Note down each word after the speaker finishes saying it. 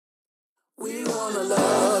We wanna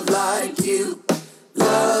love like you,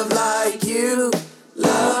 love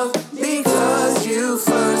because you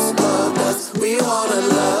first loved us. We wanna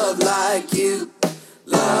love like you,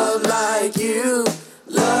 love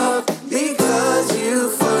because you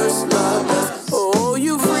first loved us. Oh,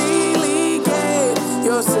 you freely gave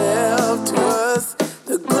yourself to us.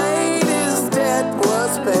 The greatest debt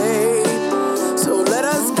was paid. So let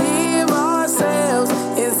us give ourselves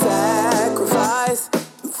in sacrifice.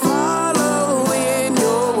 Follow in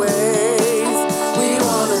your ways. We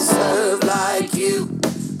want to serve like you,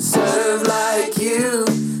 serve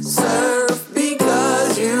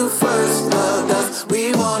because you first loved us.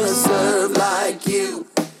 We want to serve like you,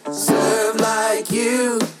 serve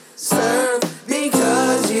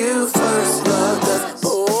because you first loved us.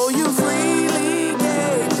 Oh, you freely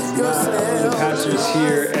gave yourself. The pastors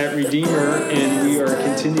here at Redeemer, and we are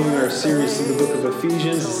continuing our series through the book of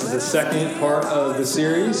Ephesians. This is the second part of the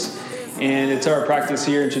series, and it's our practice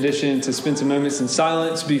here and tradition to spend some moments in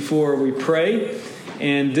silence before we pray.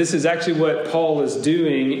 And this is actually what Paul is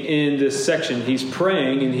doing in this section. He's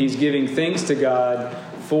praying and he's giving thanks to God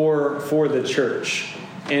for the church.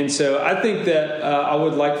 And so I think that I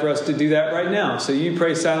would like for us to do that right now. So you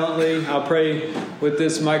pray silently. I'll pray with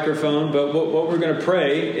this microphone. But what we're going to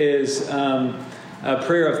pray is a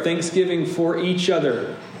prayer of thanksgiving for each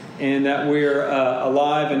other, and that we're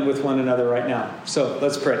alive and with one another right now. So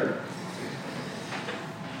let's pray.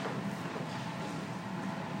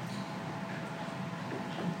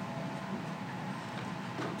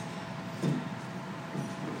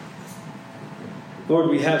 Lord,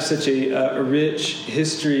 we have such a rich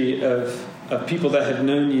history of people that have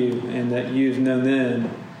known you and that you've known them.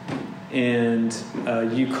 And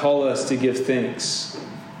you call us to give thanks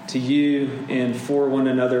to you and for one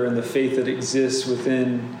another and the faith that exists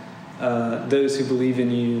within those who believe in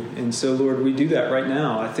you. And so, Lord, we do that right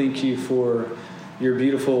now. I thank you for your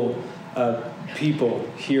beautiful people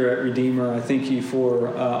here at Redeemer. I thank you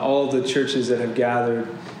for all the churches that have gathered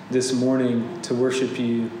this morning to worship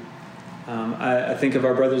you. I think of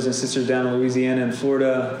our brothers and sisters down in Louisiana and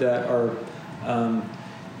Florida that are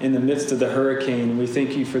in the midst of the hurricane. We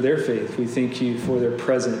thank you for their faith. We thank you for their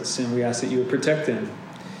presence, and we ask that you would protect them.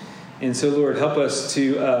 And so, Lord, help us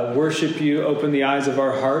to worship you, open the eyes of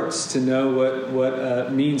our hearts to know what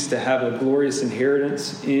it means to have a glorious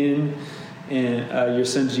inheritance in your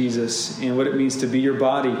Son Jesus, and what it means to be your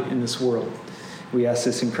body in this world. We ask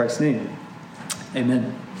this in Christ's name.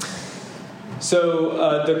 Amen.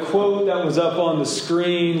 So the quote that was up on the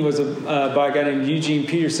screen was by a guy named Eugene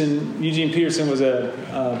Peterson. Eugene Peterson was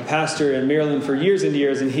a pastor in Maryland for years and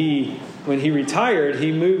years, and when he retired,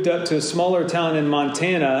 he moved up to a smaller town in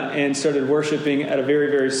Montana and started worshiping at a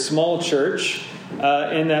very, very small church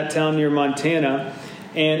in that town near Montana.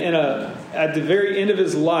 And at the very end of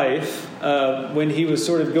his life, when he was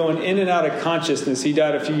sort of going in and out of consciousness, he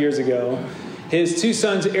died a few years ago. His two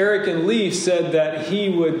sons, Eric and Leif, said that he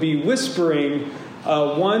would be whispering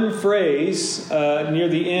one phrase near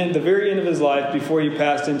the very end of his life before he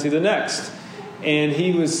passed into the next. And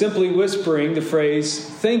he was simply whispering the phrase,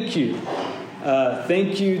 thank you.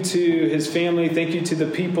 Thank you to his family. Thank you to the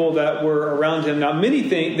people that were around him. Now, many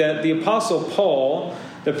think that the Apostle Paul,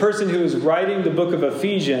 the person who is writing the book of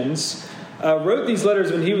Ephesians, wrote these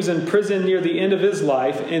letters when he was in prison near the end of his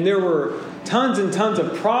life, and there were tons and tons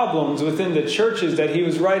of problems within the churches that he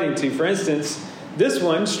was writing to. For instance, this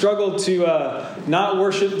one struggled to not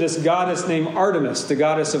worship this goddess named Artemis, the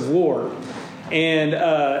goddess of war. And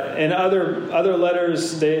other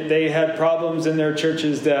letters, they had problems in their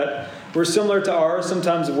churches that were similar to ours,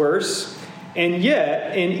 sometimes worse. And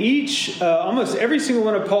yet, in almost every single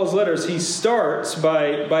one of Paul's letters, he starts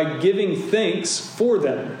by giving thanks for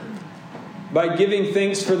them, by giving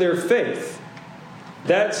thanks for their faith.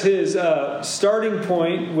 That's his starting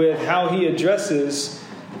point with how he addresses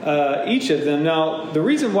each of them. Now, the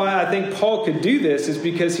reason why I think Paul could do this is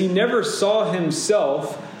because he never saw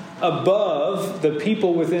himself above the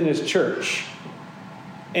people within his church.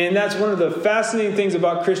 And that's one of the fascinating things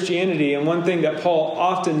about Christianity. And one thing that Paul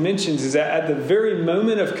often mentions is that at the very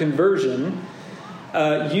moment of conversion,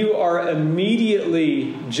 you are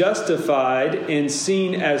immediately justified and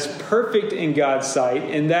seen as perfect in God's sight,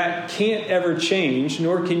 and that can't ever change,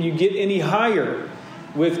 nor can you get any higher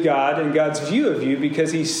with God and God's view of you,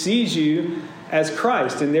 because he sees you as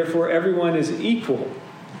Christ, and therefore everyone is equal.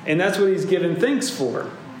 And that's what he's given thanks for.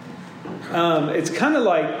 It's kind of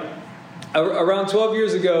like around 12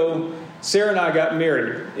 years ago, Sarah and I got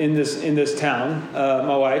married in this town,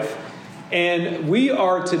 my wife. And we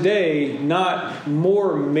are today not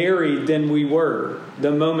more married than we were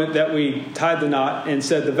the moment that we tied the knot and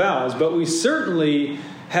said the vows. But we certainly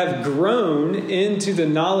have grown into the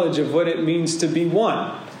knowledge of what it means to be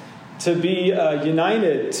one, to be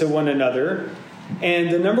united to one another. And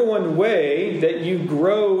the number one way that you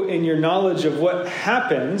grow in your knowledge of what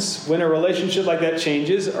happens when a relationship like that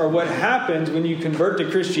changes, or what happens when you convert to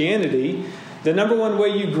Christianity, the number one way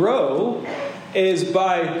you grow is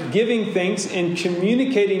by giving thanks and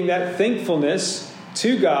communicating that thankfulness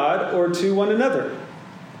to God or to one another.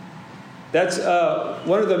 That's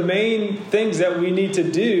one of the main things that we need to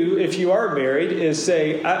do if you are married, is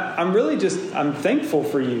say, I'm thankful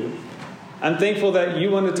for you. I'm thankful that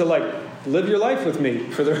you wanted to live your life with me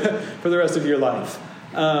for the rest of your life.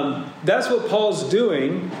 That's what Paul's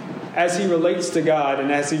doing as he relates to God and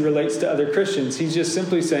as he relates to other Christians. He's just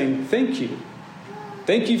simply saying, thank you.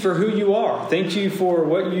 Thank you for who you are. Thank you for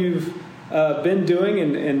what you've been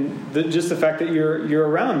doing and just the fact that you're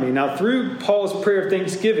around me. Now, through Paul's prayer of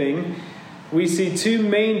thanksgiving, we see two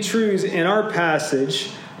main truths in our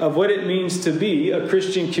passage of what it means to be a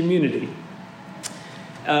Christian community.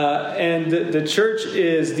 And the church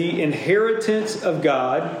is the inheritance of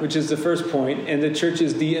God, which is the first point, and the church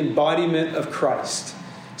is the embodiment of Christ.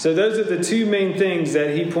 So those are the two main things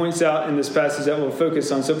that he points out in this passage that we'll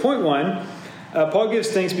focus on. So point one, Paul gives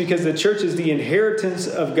thanks because the church is the inheritance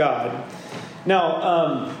of God.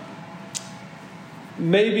 Now,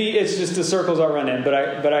 maybe it's just the circles I run in, but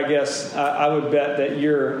I guess I would bet that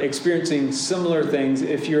you're experiencing similar things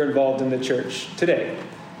if you're involved in the church today.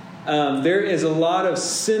 There is a lot of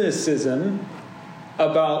cynicism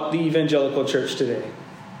about the evangelical church today.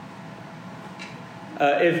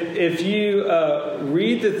 If you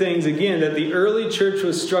read the things, again, that the early church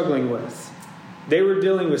was struggling with, they were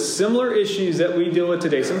dealing with similar issues that we deal with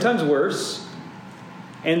today, sometimes worse.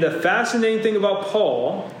 And the fascinating thing about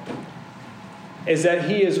Paul is that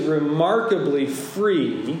he is remarkably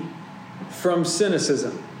free from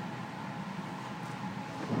cynicism.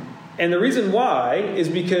 And the reason why is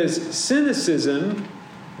because cynicism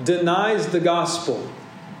denies the gospel.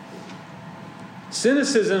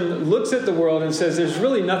 Cynicism looks at the world and says there's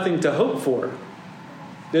really nothing to hope for.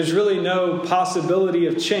 There's really no possibility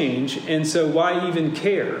of change, and so why even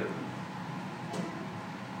care?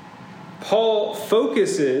 Paul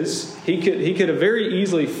focuses, he could have very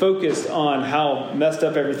easily focused on how messed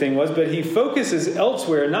up everything was, but he focuses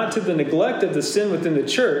elsewhere, not to the neglect of the sin within the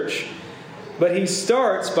church, but he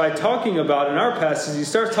starts by talking about, in our passage, he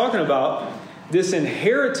starts talking about this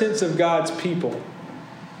inheritance of God's people.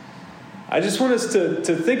 I just want us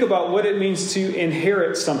to think about what it means to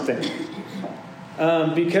inherit something.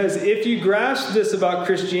 Because if you grasp this about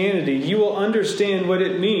Christianity, you will understand what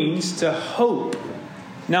it means to hope.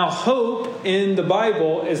 Now, hope in the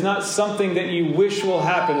Bible is not something that you wish will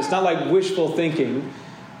happen. It's not like wishful thinking.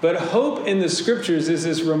 But hope in the Scriptures is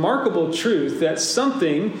this remarkable truth that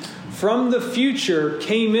something from the future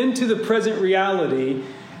came into the present reality,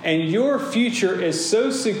 and your future is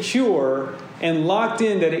so secure and locked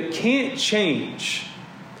in that it can't change.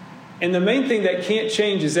 And the main thing that can't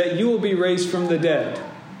change is that you will be raised from the dead.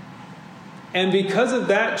 And because of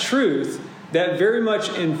that truth, that very much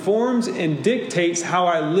informs and dictates how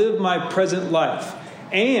I live my present life.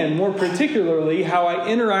 And more particularly, how I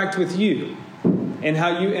interact with you. And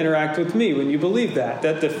how you interact with me when you believe that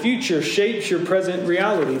the future shapes your present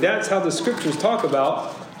reality. That's how the Scriptures talk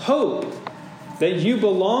about hope. That you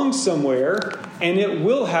belong somewhere, and it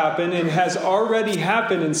will happen, and has already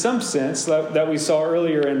happened in some sense, that we saw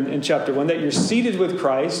earlier in chapter 1, that you're seated with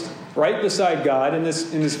Christ, right beside God in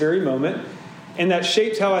this very moment, and that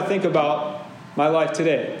shapes how I think about my life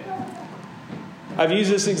today. I've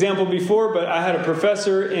used this example before, but I had a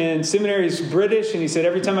professor in seminary who's British, and he said,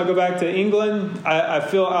 every time I go back to England, I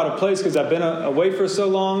feel out of place because I've been away for so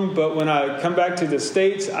long, but when I come back to the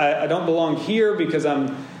States, I don't belong here because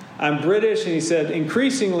I'm British. And he said,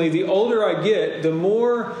 increasingly, the older I get, the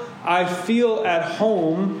more I feel at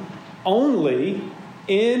home only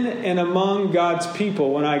in and among God's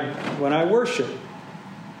people when I worship.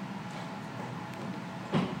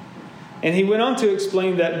 And he went on to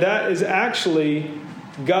explain that is actually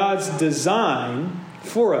God's design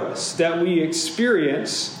for us, that we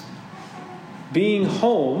experience being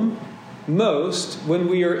home most when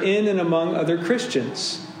we are in and among other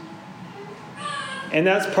Christians. And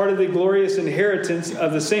that's part of the glorious inheritance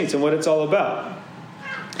of the saints and what it's all about.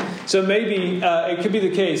 So maybe it could be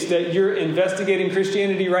the case that you're investigating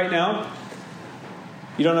Christianity right now.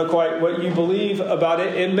 You don't know quite what you believe about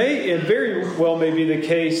it. It very well may be the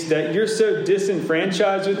case that you're so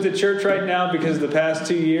disenfranchised with the church right now because of the past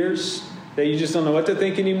 2 years that you just don't know what to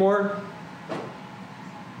think anymore.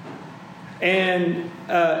 And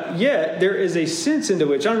yet there is a sense into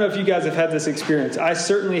which, I don't know if you guys have had this experience. I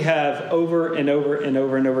certainly have over and over and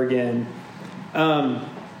over and over again.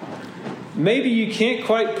 Maybe you can't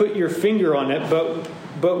quite put your finger on it,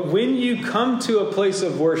 but when you come to a place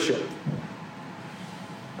of worship,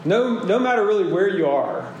 no matter really where you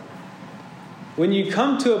are, when you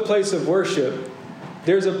come to a place of worship,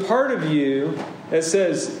 there's a part of you that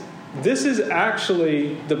says, this is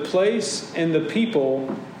actually the place and the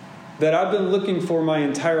people that I've been looking for my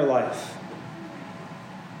entire life.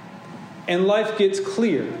 And life gets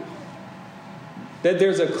clear. That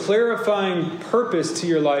there's a clarifying purpose to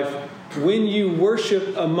your life when you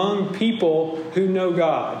worship among people who know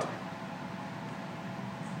God.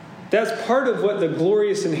 That's part of what the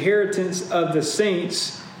glorious inheritance of the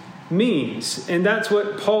saints means. And that's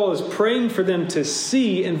what Paul is praying for them to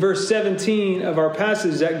see in verse 17 of our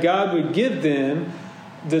passage, that God would give them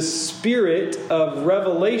the spirit of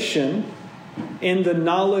revelation in the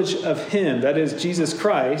knowledge of Him, that is Jesus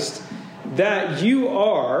Christ, that you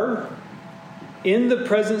are in the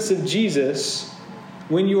presence of Jesus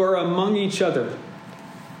when you are among each other.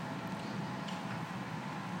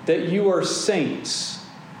 That you are saints,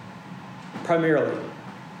 primarily.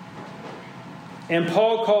 And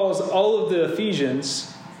Paul calls all of the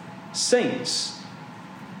Ephesians saints.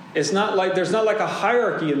 It's not like there's not like a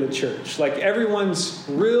hierarchy in the church. Like everyone's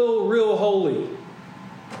real holy.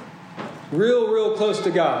 Real close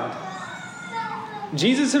to God.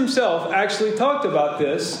 Jesus himself actually talked about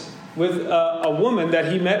this with a woman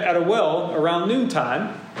that he met at a well around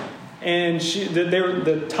noontime. And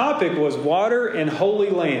the topic was water and holy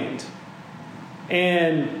land.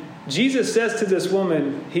 And Jesus says to this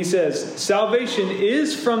woman, he says, salvation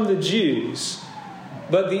is from the Jews,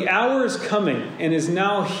 but the hour is coming and is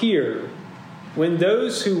now here when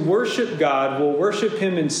those who worship God will worship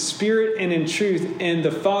Him in spirit and in truth, and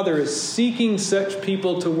the Father is seeking such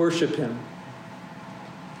people to worship Him.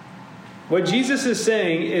 What Jesus is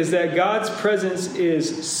saying is that God's presence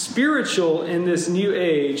is spiritual in this new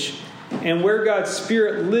age, and where God's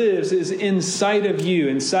Spirit lives is inside of you,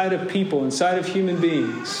 inside of people, inside of human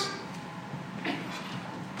beings.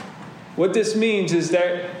 What this means is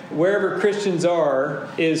that wherever Christians are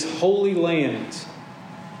is holy land.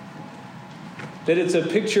 That it's a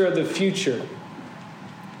picture of the future.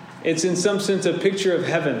 It's in some sense a picture of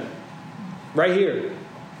heaven. Right here.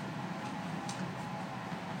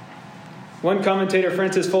 One commentator,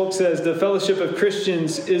 Francis Folk, says the fellowship of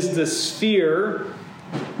Christians is the sphere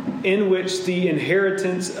in which the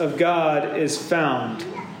inheritance of God is found.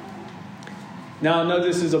 Now, I know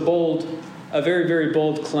this is a very, very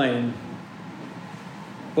bold claim.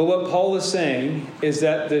 But what Paul is saying is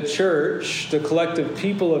that the church, the collective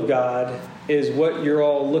people of God, is what you're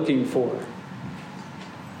all looking for.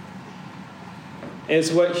 It's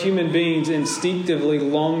what human beings instinctively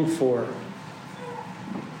long for.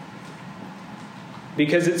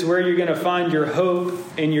 Because it's where you're going to find your hope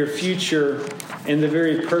and your future and the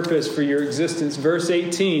very purpose for your existence. Verse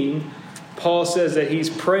 18, Paul says that he's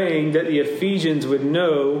praying that the Ephesians would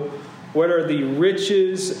know what are the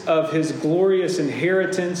riches of His glorious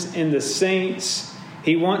inheritance in the saints.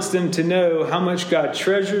 He wants them to know how much God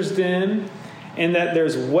treasures them and that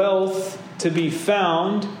there's wealth to be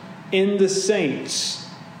found in the saints.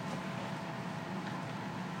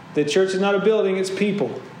 The church is not a building, it's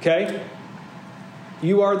people, okay?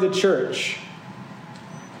 You are the church.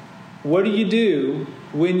 What do you do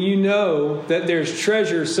when you know that there's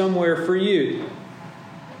treasure somewhere for you?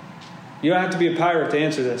 You don't have to be a pirate to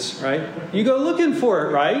answer this, right? You go looking for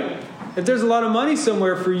it, right? If there's a lot of money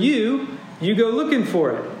somewhere for you, you go looking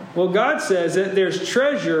for it. Well, God says that there's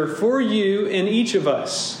treasure for you in each of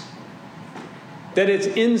us. That it's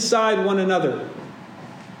inside one another.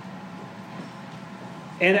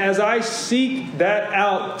 And as I seek that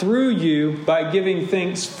out through you by giving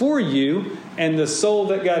thanks for you and the soul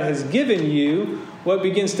that God has given you, what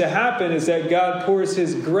begins to happen is that God pours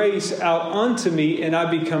His grace out onto me and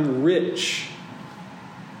I become rich.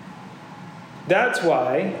 That's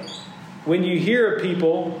why when you hear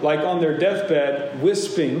people like on their deathbed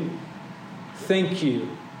wisping, thank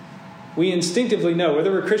you, we instinctively know,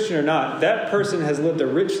 whether we're Christian or not, that person has lived a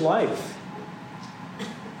rich life.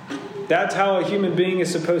 That's how a human being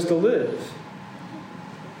is supposed to live.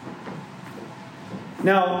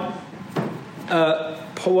 Now,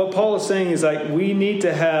 what Paul is saying is like we need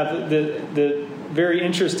to have the very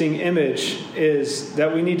interesting image is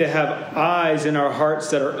that we need to have eyes in our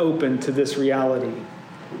hearts that are open to this reality.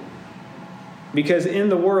 Because in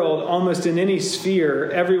the world, almost in any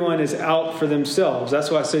sphere, everyone is out for themselves.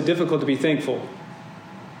 That's why it's so difficult to be thankful.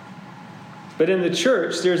 But in the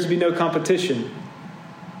church, there's to be no competition.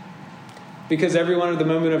 because everyone at the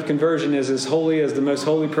moment of conversion is as holy as the most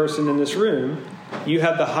holy person in this room, you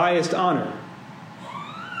have the highest honor.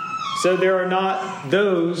 So there are not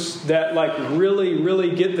those that really,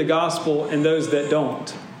 really get the gospel and those that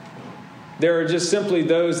don't. There are just simply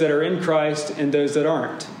those that are in Christ and those that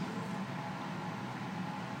aren't.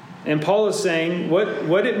 And Paul is saying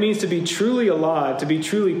what it means to be truly alive, to be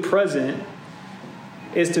truly present,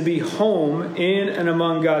 is to be home in and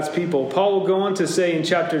among God's people. Paul will go on to say in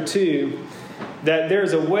chapter 2 that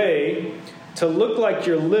there's a way to look like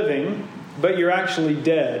you're living, but you're actually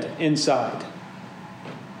dead inside.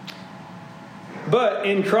 But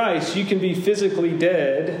in Christ, you can be physically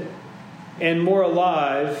dead and more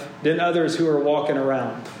alive than others who are walking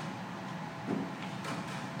around.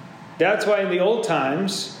 That's why in the old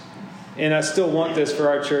times, and I still want this for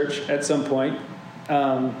our church at some point,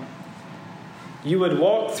 you would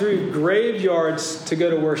walk through graveyards to go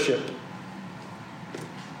to worship.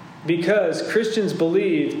 Because Christians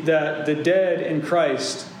believe that the dead in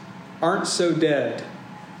Christ aren't so dead.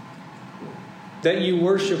 That you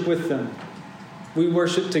worship with them. We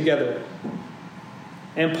worship together.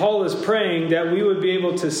 And Paul is praying that we would be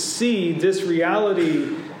able to see this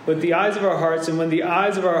reality with the eyes of our hearts. And when the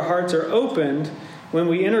eyes of our hearts are opened, when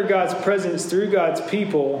we enter God's presence through God's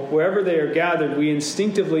people, wherever they are gathered, we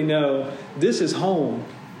instinctively know this is home.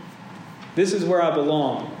 This is where I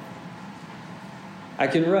belong. I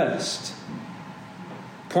can rest.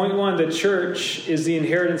 Point 1, the church is the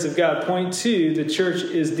inheritance of God. Point 2, the church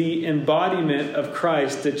is the embodiment of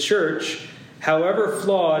Christ. The church, however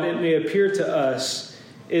flawed it may appear to us,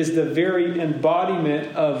 is the very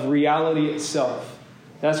embodiment of reality itself.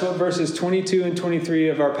 That's what verses 22 and 23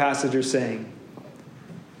 of our passage are saying.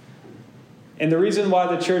 And the reason why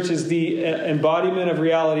the church is the embodiment of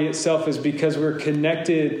reality itself is because we're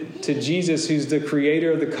connected to Jesus, who's the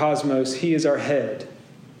creator of the cosmos. He is our head.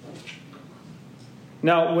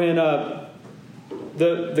 Now, when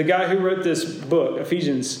the guy who wrote this book,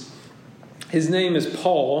 Ephesians, his name is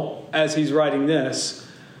Paul, as he's writing this.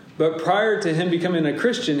 But prior to him becoming a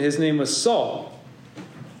Christian, his name was Saul.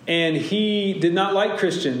 And he did not like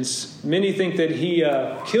Christians. Many think that he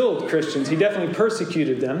killed Christians. He definitely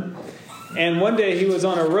persecuted them. And one day he was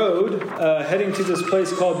on a road heading to this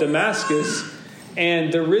place called Damascus.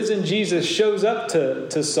 And the risen Jesus shows up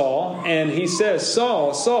to Saul. And he says,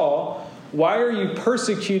 Saul, Saul, why are you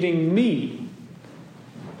persecuting me?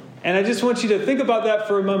 And I just want you to think about that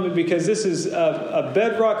for a moment, because this is a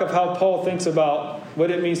bedrock of how Paul thinks about what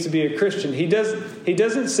it means to be a Christian.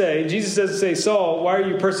 Jesus doesn't say, Saul, why are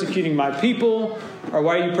you persecuting my people? Or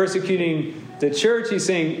why are you persecuting the church? He's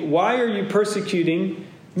saying, why are you persecuting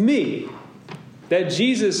me? That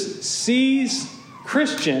Jesus sees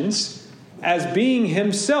Christians as being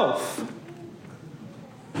himself.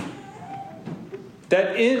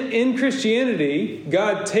 That in Christianity,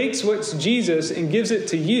 God takes what's Jesus and gives it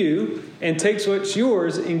to you, and takes what's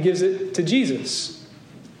yours and gives it to Jesus.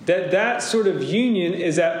 That sort of union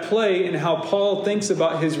is at play in how Paul thinks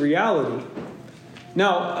about his reality.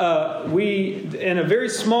 Now, we, in a very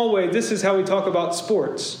small way, this is how we talk about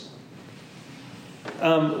sports.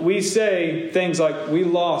 We say things like, we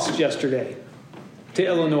lost yesterday to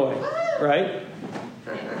Illinois, right?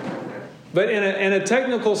 But in a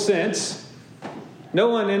technical sense, no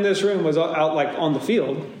one in this room was out on the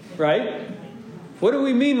field, right? What do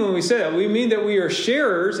we mean when we say that? We mean that we are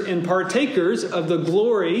sharers and partakers of the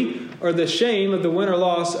glory or the shame of the win or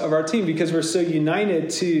loss of our team, because we're so united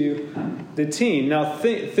to the team. Now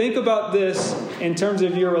think about this in terms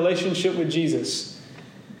of your relationship with Jesus.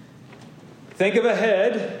 Think of a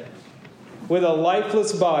head with a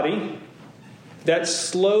lifeless body that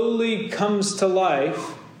slowly comes to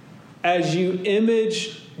life as you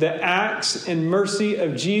image the acts and mercy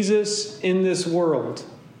of Jesus in this world.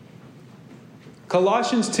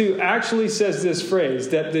 Colossians 2 actually says this phrase,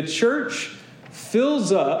 that the church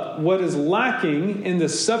fills up what is lacking in the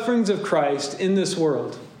sufferings of Christ in this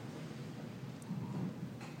world.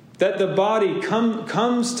 That the body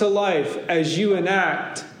comes to life as you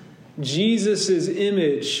enact Jesus'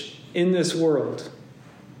 image in this world.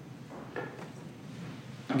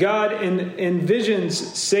 God envisions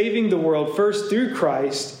saving the world first through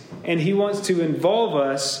Christ, and he wants to involve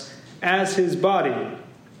us as his body.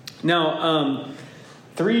 Now,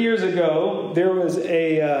 3 years ago, there was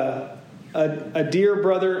a dear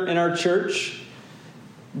brother in our church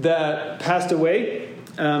that passed away.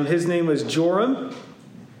 His name was Joram,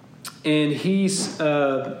 and he's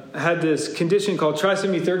had this condition called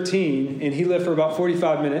trisomy 13, and he lived for about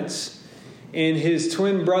 45 minutes. And his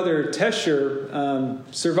twin brother, Tesher,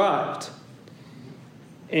 survived.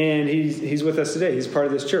 And he's with us today. He's part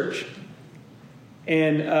of this church.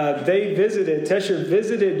 And Tesher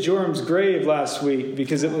visited Joram's grave last week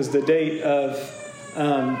because it was the date of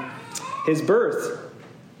his birth.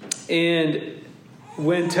 And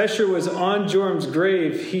when Tesher was on Joram's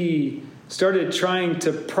grave, he started trying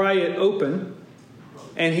to pry it open.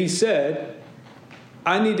 And he said,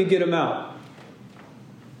 I need to get him out.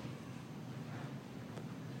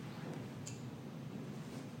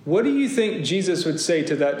 What do you think Jesus would say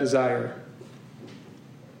to that desire?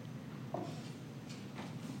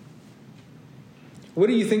 What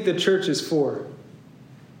do you think the church is for?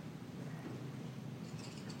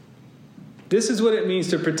 This is what it means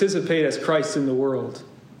to participate as Christ in the world.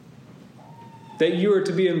 That you are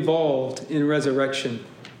to be involved in resurrection.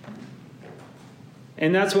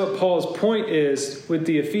 And that's what Paul's point is with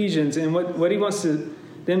the Ephesians. And what he wants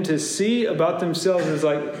them to see about themselves is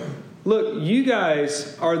like, look, you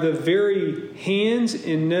guys are the very hands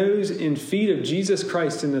and nose and feet of Jesus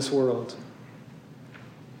Christ in this world.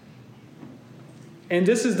 And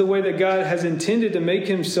this is the way that God has intended to make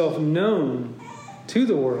himself known to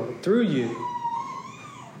the world through you.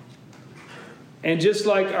 And just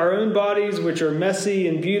like our own bodies, which are messy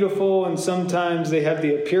and beautiful, and sometimes they have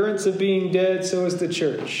the appearance of being dead, so is the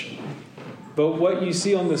church. But what you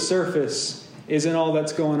see on the surface isn't all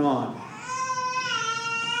that's going on.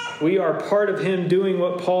 We are part of him doing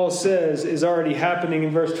what Paul says is already happening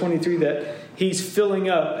in verse 23, that he's filling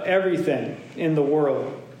up everything in the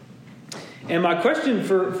world. And my question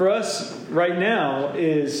for us right now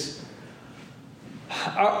is,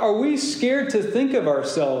 are we scared to think of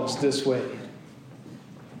ourselves this way?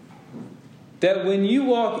 That when you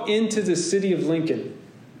walk into the city of Lincoln,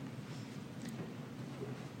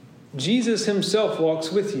 Jesus himself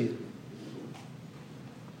walks with you.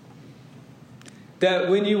 That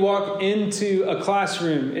when you walk into a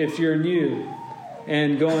classroom, if you're new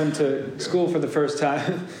and going to school for the first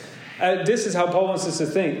time, this is how Paul wants us to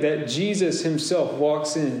think, that Jesus himself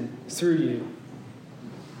walks in through you.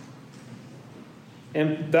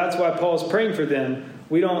 And that's why Paul's praying for them.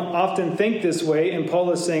 We don't often think this way, and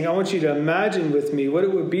Paul is saying, I want you to imagine with me what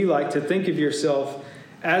it would be like to think of yourself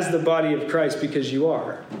as the body of Christ, because you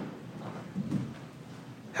are.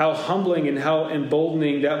 How humbling and how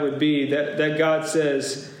emboldening that would be, that God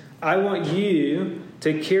says, I want you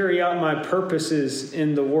to carry out my purposes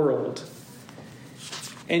in the world.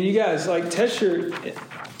 And you guys, like Tesher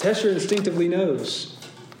instinctively knows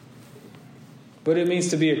what it means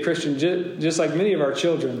to be a Christian, just like many of our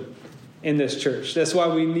children in this church. That's why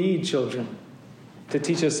we need children to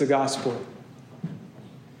teach us the gospel.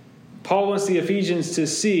 Paul wants the Ephesians to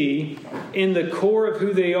see in the core of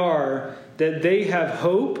who they are that they have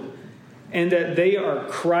hope and that they are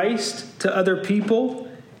Christ to other people.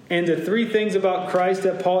 And the three things about Christ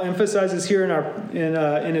that Paul emphasizes here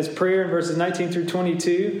in his prayer in verses 19 through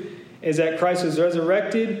 22 is that Christ was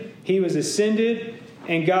resurrected, he was ascended,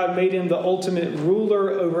 and God made him the ultimate ruler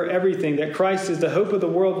over everything. That Christ is the hope of the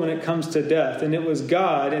world when it comes to death. And it was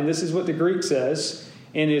God, and this is what the Greek says,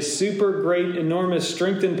 in his super great, enormous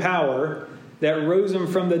strength and power that rose him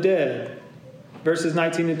from the dead. Verses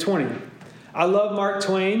 19 and 20. I love Mark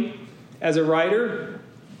Twain as a writer.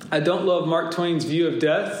 I don't love Mark Twain's view of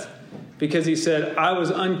death, because he said, I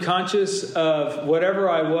was unconscious of whatever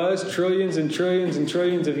I was trillions and trillions and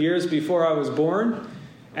trillions of years before I was born.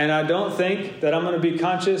 And I don't think that I'm going to be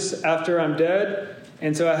conscious after I'm dead.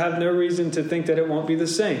 And so I have no reason to think that it won't be the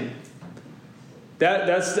same.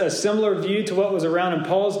 That's a similar view to what was around in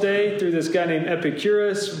Paul's day through this guy named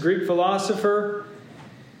Epicurus, Greek philosopher.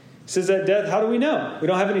 He says that death, how do we know? We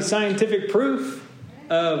don't have any scientific proof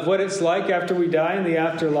of what it's like after we die in the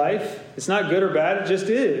afterlife. It's not good or bad, it just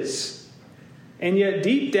is. And yet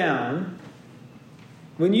deep down,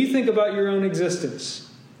 when you think about your own existence,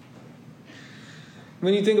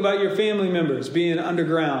 when you think about your family members being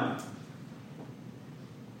underground,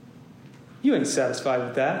 you ain't satisfied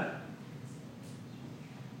with that.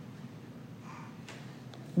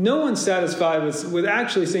 No one's satisfied with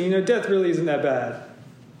actually saying, death really isn't that bad.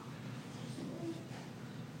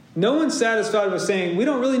 No one's satisfied with saying, we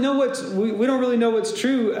don't really know what's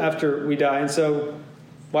true after we die, and so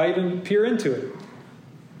why even peer into it?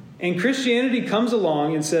 And Christianity comes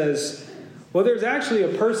along and says, well, there's actually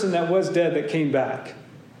a person that was dead that came back.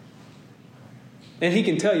 And he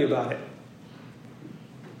can tell you about it.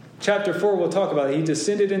 Chapter 4, we'll talk about it. He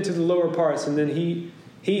descended into the lower parts, and then he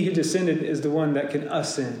who descended is the one that can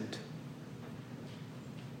ascend.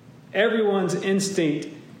 Everyone's instinct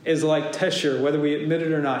is like Tesher, whether we admit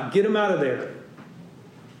it or not. Get him out of there.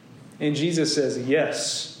 And Jesus says,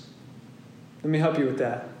 yes. Let me help you with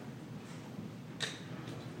that.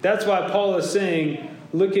 That's why Paul is saying,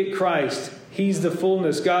 look at Christ. He's the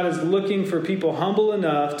fullness. God is looking for people humble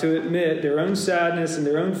enough to admit their own sadness and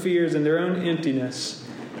their own fears and their own emptiness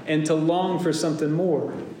and to long for something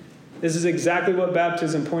more. This is exactly what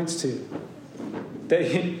baptism points to.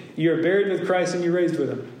 That you're buried with Christ and you're raised with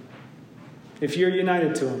Him. If you're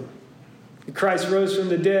united to Him. Christ rose from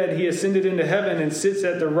the dead. He ascended into heaven and sits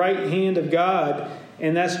at the right hand of God.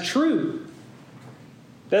 And that's true.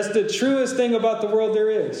 That's the truest thing about the world there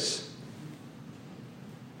is.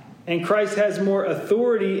 And Christ has more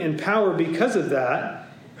authority and power because of that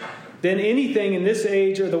than anything in this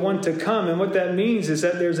age or the one to come. And what that means is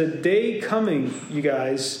that there's a day coming, you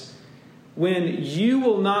guys, when you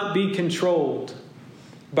will not be controlled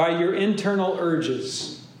by your internal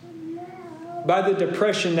urges, by the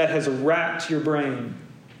depression that has racked your brain.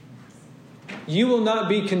 You will not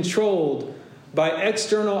be controlled by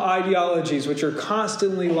external ideologies which are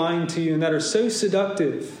constantly lying to you and that are so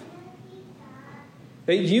seductive.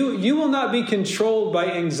 That you will not be controlled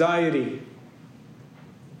by anxiety.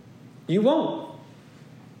 You won't.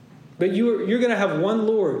 But you're going to have one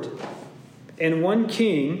Lord and one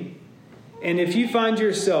King. And if you find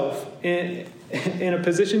yourself in a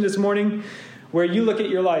position this morning where you look at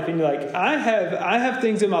your life and you're like, I have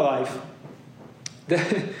things in my life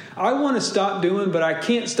that I want to stop doing, but I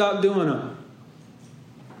can't stop doing them.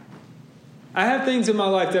 I have things in my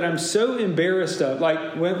life that I'm so embarrassed of.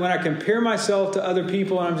 Like when I compare myself to other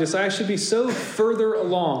people, and I should be so further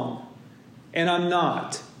along, and I'm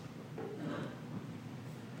not.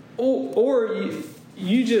 Or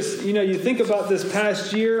you just, you think about this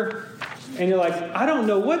past year, and you're like, I don't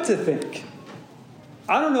know what to think.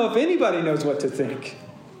 I don't know if anybody knows what to think.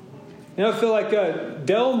 I feel like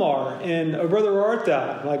Delmar and Brother Where Art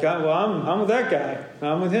Thou. Like, I'm with that guy.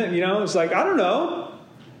 I'm with him. It's like, I don't know.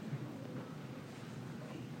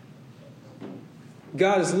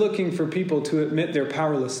 God is looking for people to admit their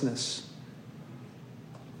powerlessness,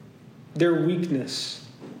 their weakness.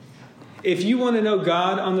 If you want to know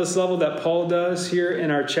God on this level that Paul does here in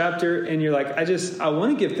our chapter, and you're like, I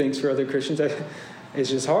want to give thanks for other Christians, it's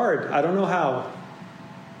just hard. I don't know how.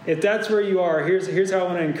 If that's where you are, here's how I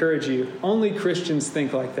want to encourage you. Only Christians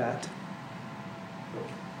think like that.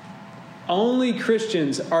 Only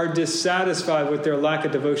Christians are dissatisfied with their lack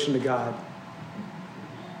of devotion to God.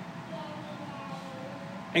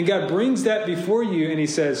 And God brings that before you and He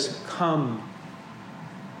says, come.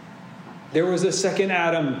 There was a second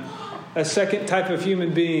Adam, a second type of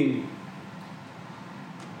human being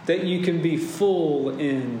that you can be full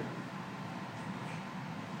in.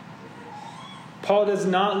 Paul does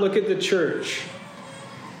not look at the church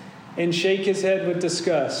and shake his head with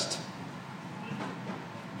disgust.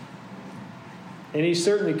 And he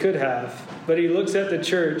certainly could have. But he looks at the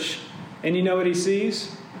church and you know what he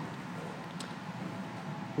sees?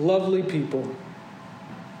 Lovely people.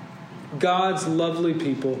 God's lovely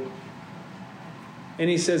people. And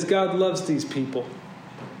he says, God loves these people.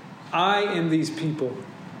 I am these people.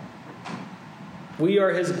 We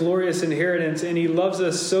are His glorious inheritance, and He loves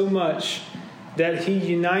us so much that He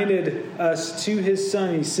united us to His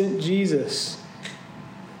Son. He sent Jesus.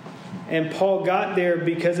 And Paul got there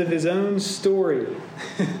because of his own story.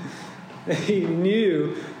 He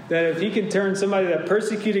knew that if he could turn somebody that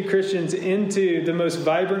persecuted Christians into the most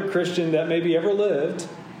vibrant Christian that maybe ever lived,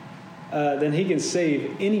 then he can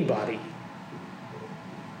save anybody.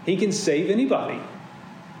 He can save anybody.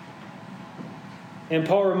 And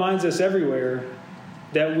Paul reminds us everywhere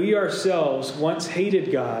that we ourselves once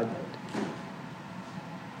hated God,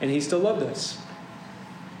 and He still loved us.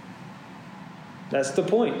 That's the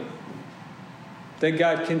point. That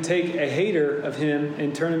God can take a hater of Him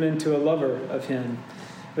and turn him into a lover of Him.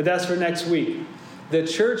 But that's for next week. The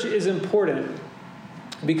church is important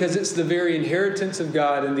because it's the very inheritance of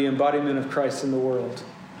God and the embodiment of Christ in the world.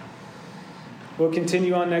 We'll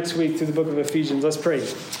continue on next week through the book of Ephesians. Let's pray.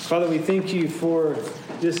 Father, we thank You for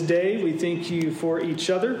this day. We thank You for each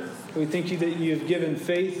other. We thank You that You have given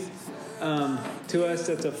faith to us.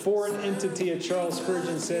 That's a foreign entity, as Charles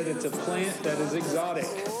Spurgeon said. It's a plant that is exotic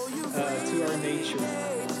to our nature.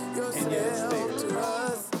 And yet it's there.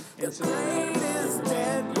 And so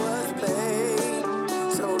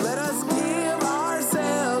let us give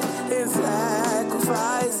ourselves in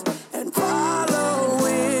sacrifice and follow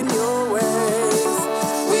in Your ways.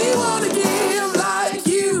 We want to give like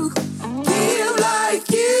You, give like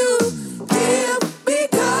You, give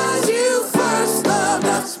because You first loved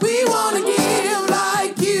us. We want to give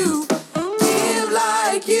like You, give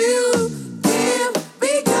like You, give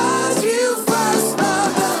because You first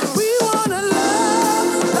loved us. We want to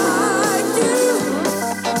love like You.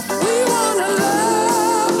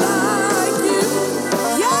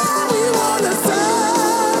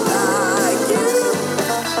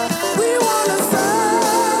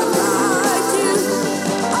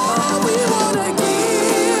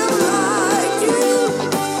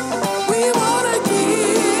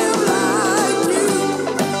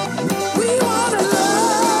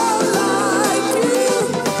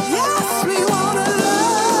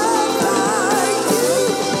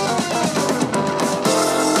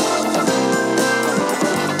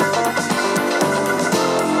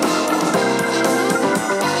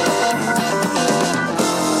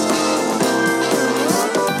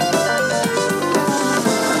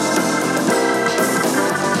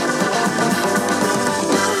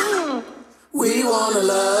 wanna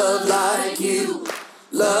love like you.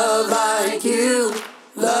 Love like you.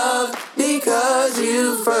 Love because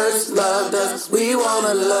you first loved us. We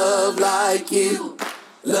wanna love like you.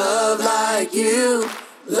 Love like you.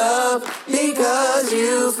 Love because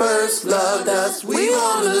you first loved us. We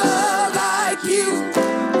wanna love like you.